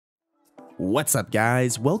What's up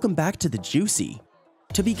guys, welcome back to The Juicy.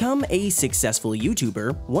 To become a successful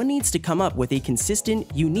YouTuber, one needs to come up with a consistent,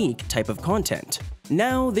 unique type of content.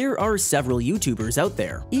 Now, there are several YouTubers out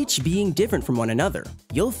there, each being different from one another.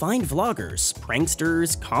 You'll find vloggers,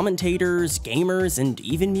 pranksters, commentators, gamers, and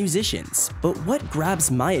even musicians. But what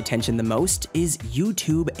grabs my attention the most is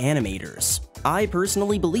YouTube animators. I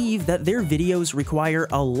personally believe that their videos require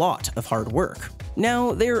a lot of hard work.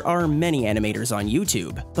 Now, there are many animators on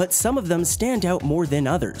YouTube, but some of them stand out more than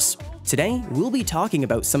others. Today, we'll be talking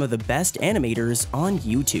about some of the best animators on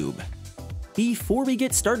YouTube. Before we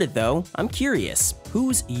get started though, I'm curious,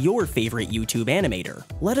 who's your favorite YouTube animator?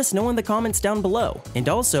 Let us know in the comments down below, and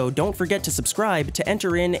also don't forget to subscribe to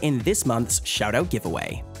enter in this month's shoutout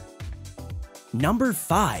giveaway. Number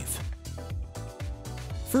 5.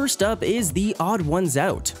 First up is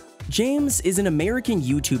TheOdd1sOut. James is an American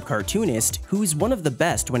YouTube cartoonist who's one of the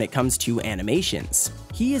best when it comes to animations.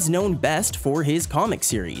 He is known best for his comic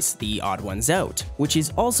series, TheOdd1sOut, which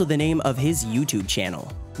is also the name of his YouTube channel.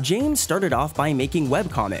 James started off by making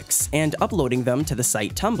webcomics and uploading them to the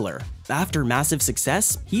site Tumblr. After massive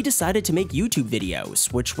success, he decided to make YouTube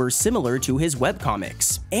videos, which were similar to his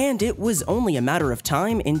webcomics, and it was only a matter of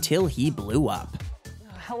time until he blew up.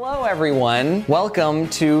 Hello everyone, welcome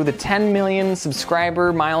to the 10 million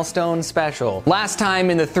subscriber milestone special. Last time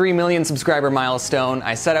in the 3 million subscriber milestone,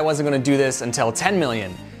 I said I wasn't going to do this until 10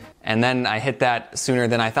 million, and then I hit that sooner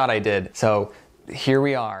than I thought I did, so here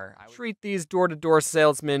we are. I treat these door-to-door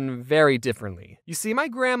salesmen very differently. You see, my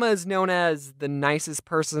grandma is known as the nicest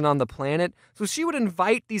person on the planet, so she would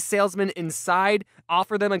invite these salesmen inside,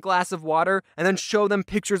 offer them a glass of water, and then show them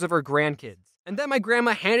pictures of her grandkids. And then my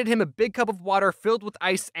grandma handed him a big cup of water filled with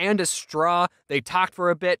ice and a straw. They talked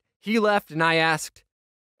for a bit, he left, and I asked,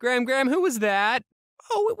 Gram, who was that?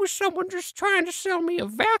 Oh, it was someone just trying to sell me a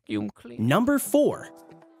vacuum cleaner. Number 4.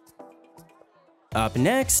 Up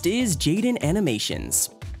next is Jaiden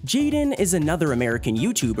Animations. Jaiden is another American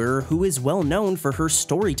YouTuber who is well known for her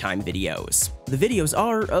storytime videos. The videos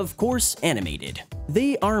are, of course, animated.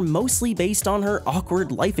 They are mostly based on her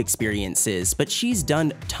awkward life experiences, but she's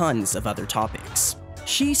done tons of other topics.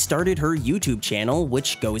 She started her YouTube channel,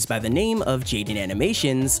 which goes by the name of Jaiden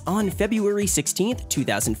Animations, on February 16th,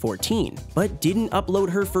 2014, but didn't upload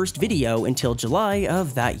her first video until July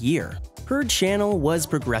of that year. Her channel was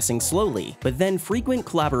progressing slowly, but then frequent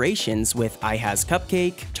collaborations with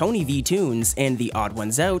iHasCupcake, Tony V Tunes, and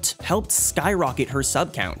TheOdd1sOut helped skyrocket her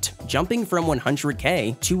sub count, jumping from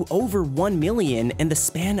 100k to over 1 million in the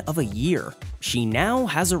span of a year. She now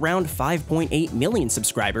has around 5.8 million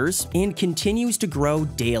subscribers and continues to grow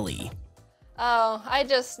daily. Oh, I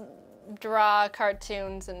just draw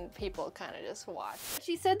cartoons and people kind of just watch.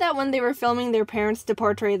 She said that when they were filming their parents to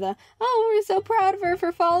portray the "oh, we're so proud of her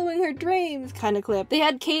for following her dreams" kind of clip, they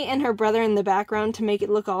had Kate and her brother in the background to make it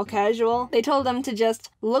look all casual. They told them to just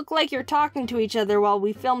look like you're talking to each other while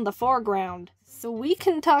we film the foreground, so we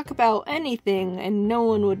can talk about anything and no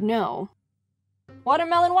one would know.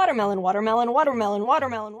 Watermelon, watermelon, watermelon, watermelon,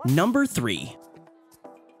 watermelon. Number 3.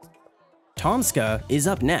 Tomska is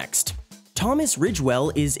up next. Thomas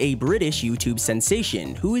Ridgewell is a British YouTube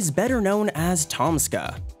sensation who is better known as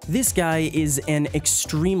Tomska. This guy is an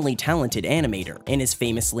extremely talented animator and is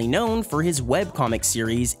famously known for his webcomic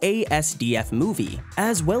series ASDF Movie,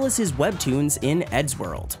 as well as his webtoons in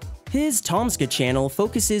Eddsworld. His Tomska channel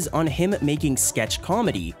focuses on him making sketch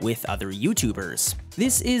comedy with other YouTubers.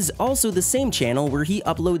 This is also the same channel where he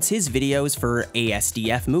uploads his videos for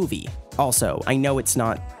ASDF Movie. Also, I know it's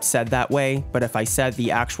not said that way, but if I said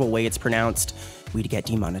the actual way it's pronounced, we'd get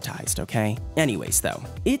demonetized, okay? Anyways though,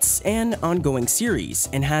 it's an ongoing series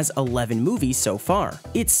and has 11 movies so far.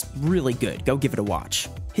 It's really good, go give it a watch.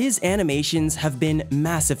 His animations have been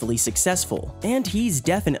massively successful, and he's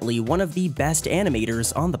definitely one of the best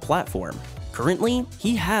animators on the platform. Currently,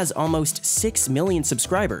 he has almost 6 million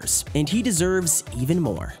subscribers, and he deserves even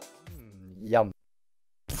more. Yum.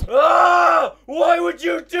 Ah! Why would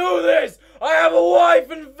you do this? I have a wife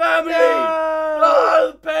and family! No!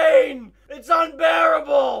 Ah, the pain! It's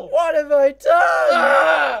unbearable! What have I done?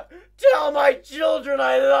 Ah! Tell my children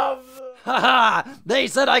I love them! Haha! They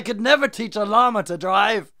said I could never teach a llama to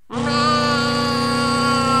drive! No,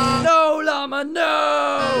 llama,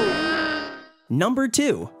 no! Number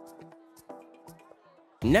 2.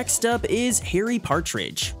 Next up is Harry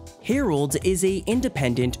Partridge. Harold is an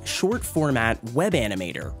independent, short-format web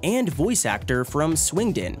animator and voice actor from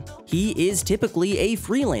Swindon. He is typically a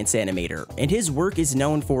freelance animator, and his work is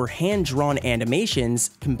known for hand-drawn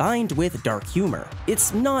animations combined with dark humor.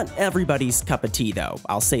 It's not everybody's cup of tea though,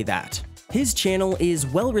 I'll say that. His channel is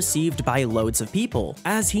well received by loads of people,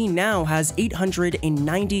 as he now has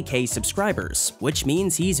 890k subscribers, which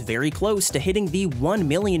means he's very close to hitting the 1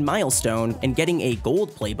 million milestone and getting a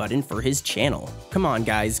gold play button for his channel. Come on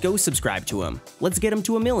guys, go subscribe to him. Let's get him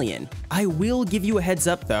to 1 million. I will give you a heads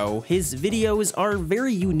up though, his videos are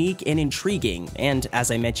very unique and intriguing, and as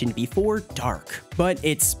I mentioned before, dark. But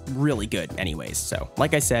it's really good anyways, so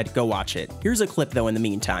like I said, go watch it. Here's a clip though in the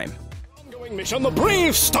meantime. Mission: the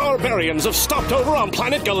brave Starbarians have stopped over on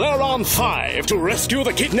planet Galeron 5 to rescue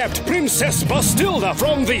the kidnapped Princess Bastilda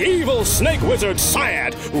from the evil snake wizard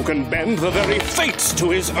Syad, who can bend the very fates to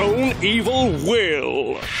his own evil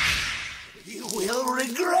will. You will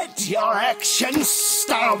regret your actions,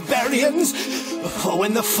 Starbarians, for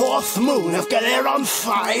when the fourth moon of Galeron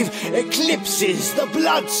 5 eclipses the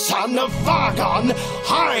blood sun of Vargon,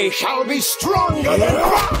 I shall be stronger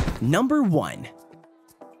than... Number 1.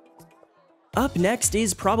 Up next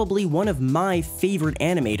is probably one of my favorite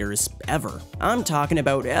animators ever. I'm talking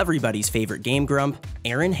about everybody's favorite Game Grump,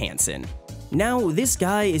 Aaron Hansen. Now, this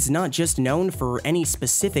guy is not just known for any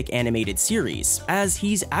specific animated series, as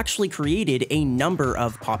he's actually created a number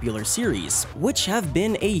of popular series, which have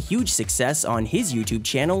been a huge success on his YouTube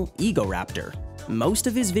channel, Raptor. Most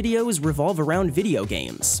of his videos revolve around video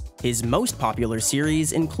games. His most popular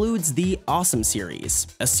series includes the Awesome series,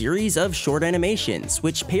 a series of short animations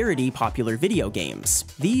which parody popular video games.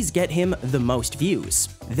 These get him the most views.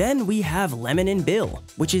 Then we have Lemon and Bill,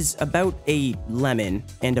 which is about a lemon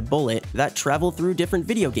and a bullet that travel through different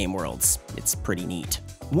video game worlds. It's pretty neat.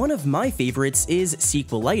 One of my favorites is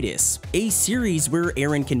Sequelitis, a series where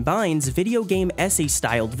Aaron combines video game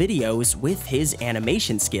essay-styled videos with his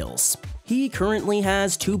animation skills. He currently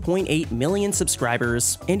has 2.8 million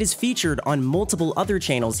subscribers and is featured on multiple other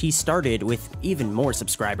channels he started with even more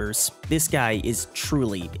subscribers. This guy is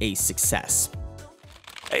truly a success.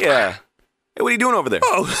 Hey, what are you doing over there?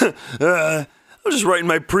 Oh, I'm just writing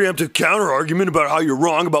my preemptive counter-argument about how you're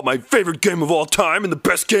wrong about my favorite game of all time and the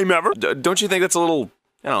best game ever. Don't you think that's a little,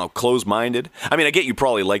 I don't know, closed-minded? I mean, I get you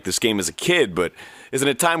probably liked this game as a kid, but isn't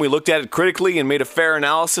it time we looked at it critically and made a fair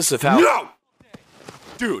analysis of how— No!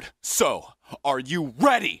 Dude, so, are you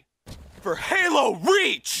ready for Halo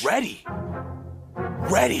Reach? Ready?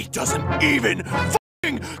 Ready doesn't even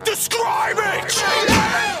f***ing describe it!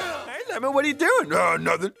 Hey, Lemon, what are you doing?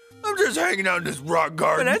 Nothing. I'm just hanging out in this rock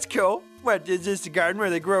garden. Well, that's cool. What, is this the garden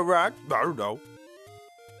where they grow rock? I don't know.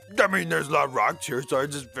 I mean, there's a lot of rocks here, so I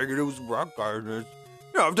just figured it was a rock garden.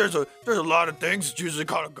 You know, if there's a lot of things, it's usually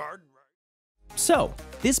called a garden, right? So,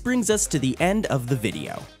 this brings us to the end of the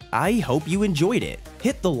video. I hope you enjoyed it.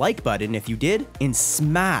 Hit the like button if you did, and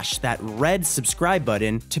smash that red subscribe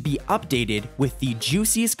button to be updated with the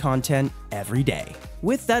juiciest content every day.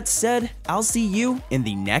 With that said, I'll see you in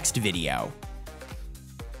the next video.